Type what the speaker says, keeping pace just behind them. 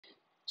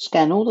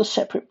Scan all the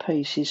separate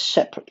pieces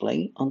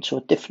separately onto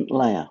a different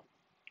layer.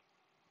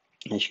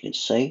 As you can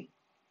see,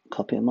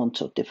 copy them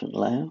onto a different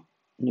layer,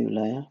 new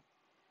layer,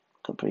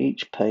 copy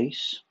each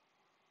piece.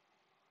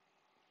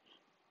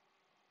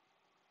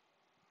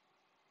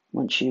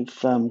 Once you've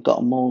got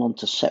them all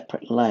onto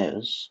separate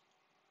layers,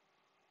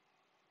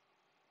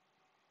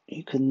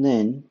 you can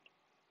then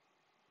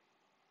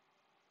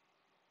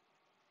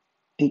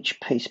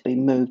each piece be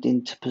moved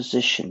into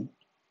position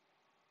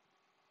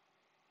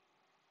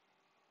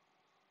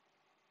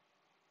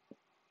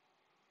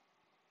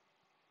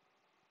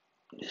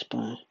just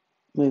by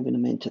moving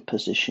them into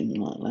position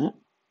like that.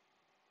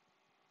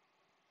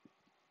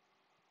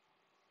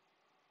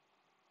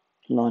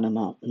 Line them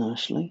up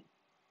nicely.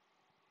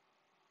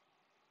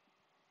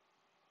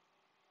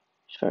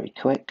 It's very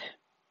quick,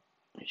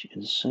 as you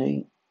can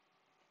see.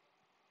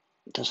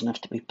 It doesn't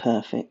have to be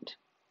perfect.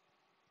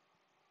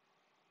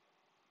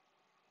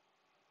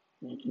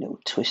 A little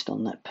twist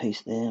on that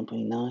piece there would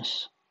be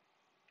nice.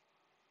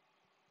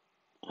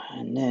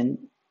 And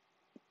then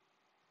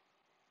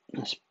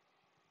that's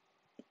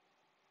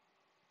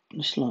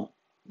the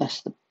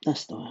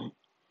way.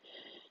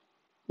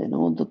 Then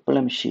all the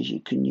blemishes you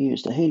can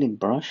use the healing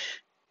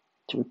brush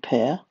to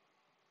repair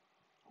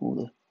all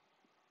the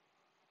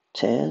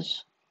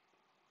tears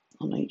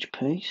on each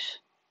piece.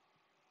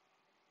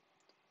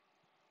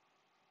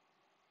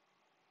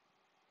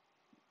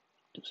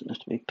 Doesn't have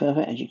to be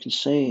perfect, as you can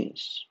see.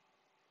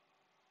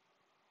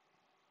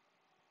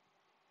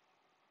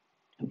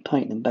 And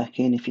paint them back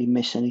in if you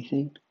miss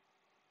anything.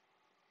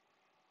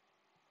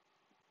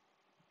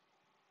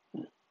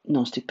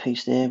 Nasty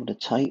piece there with the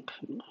tape.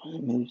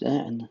 Move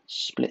that and the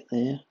split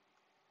there.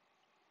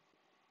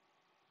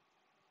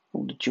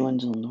 All the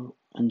joins on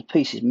and the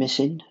piece is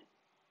missing.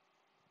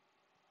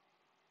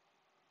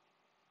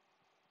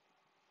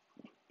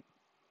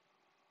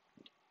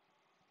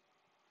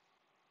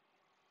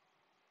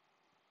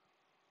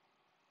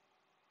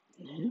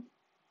 Yeah.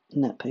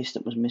 And that piece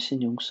that was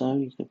missing also,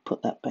 you could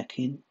put that back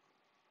in.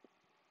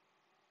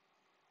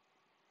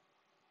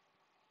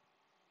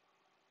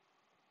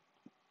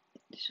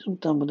 This is all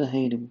done with a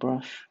healing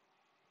brush.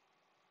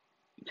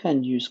 You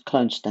can use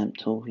clone stamp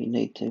tool if you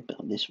need to,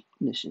 but this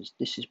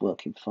is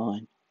working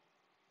fine.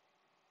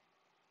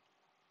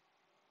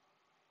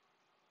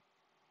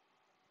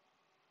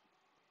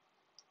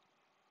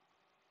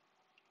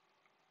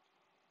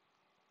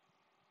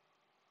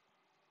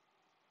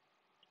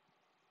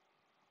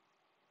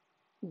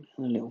 The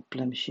little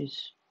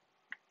blemishes.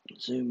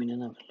 Zoom in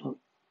and have a look.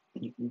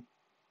 You can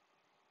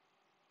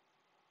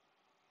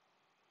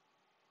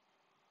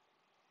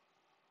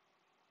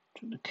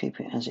try to keep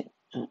it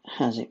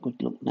as it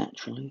would look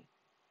naturally.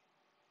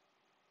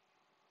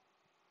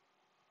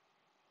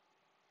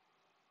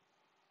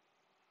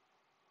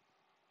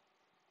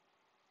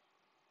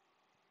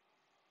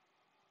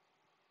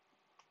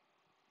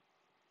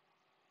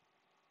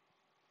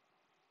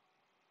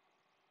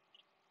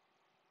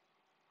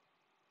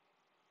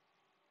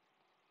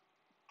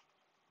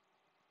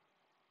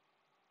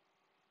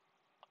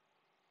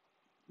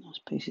 Nice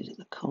pieces at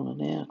the corner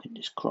there, I can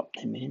just crop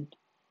them in.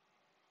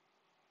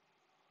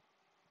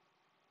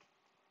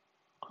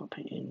 Crop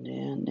it in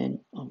there, and then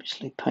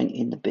obviously paint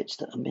in the bits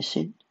that are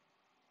missing.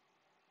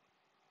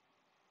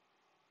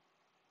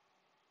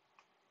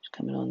 It's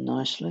coming on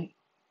nicely.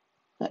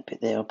 That bit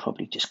there, I'll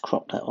probably just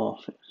crop that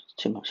off, it's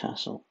too much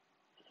hassle.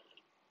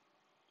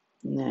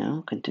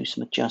 Now I can do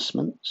some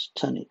adjustments,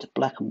 turn it to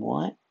black and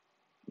white,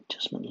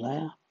 adjustment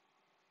layer.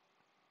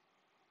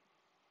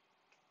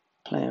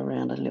 Play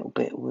around a little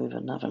bit with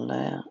another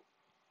layer,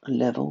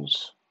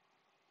 levels.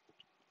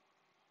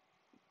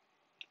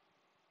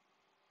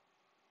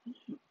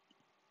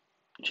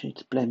 Change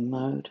the blend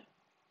mode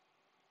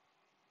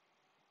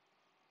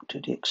to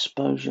the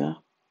exposure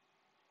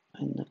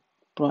and the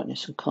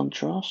brightness and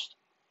contrast.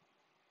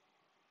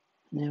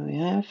 And there we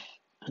have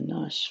a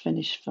nice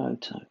finished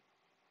photo.